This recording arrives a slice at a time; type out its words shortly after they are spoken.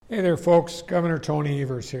Hey there, folks. Governor Tony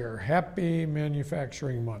Evers here. Happy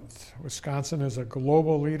Manufacturing Month. Wisconsin is a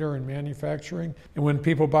global leader in manufacturing, and when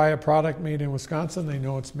people buy a product made in Wisconsin, they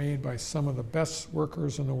know it's made by some of the best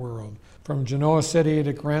workers in the world. From Genoa City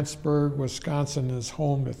to Grantsburg, Wisconsin is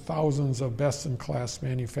home to thousands of best-in-class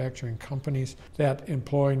manufacturing companies that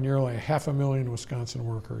employ nearly 500,000 Wisconsin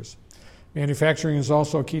workers. Manufacturing is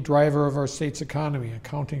also a key driver of our state's economy,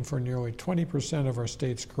 accounting for nearly 20% of our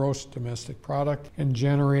state's gross domestic product and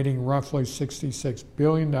generating roughly $66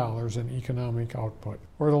 billion in economic output.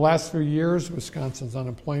 Over the last few years, Wisconsin's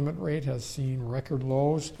unemployment rate has seen record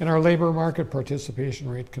lows, and our labor market participation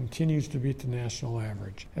rate continues to beat the national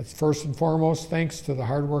average. That's first and foremost thanks to the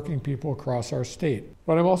hardworking people across our state.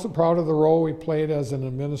 But I'm also proud of the role we played as an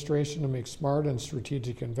administration to make smart and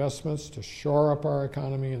strategic investments to shore up our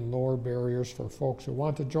economy and lower barriers for folks who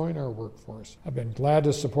want to join our workforce. I've been glad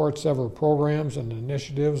to support several programs and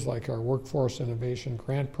initiatives like our Workforce Innovation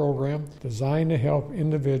Grant Program, designed to help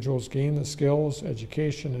individuals gain the skills,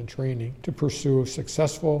 education, and training to pursue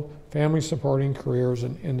successful family-supporting careers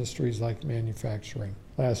in industries like manufacturing.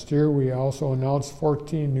 Last year, we also announced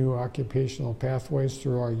 14 new occupational pathways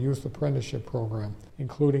through our Youth Apprenticeship Program,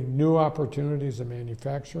 including new opportunities in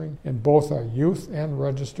manufacturing, and both our youth and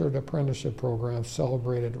registered apprenticeship programs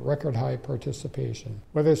celebrated record-high participation.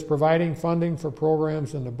 Whether it's providing funding for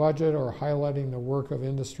programs in the budget or highlighting the work of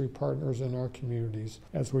industry partners in our communities,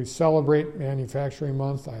 as we celebrate Manufacturing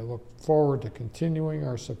Month, I look forward to continuing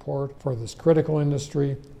our support for this critical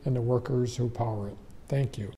industry and the workers who power it. Thank you.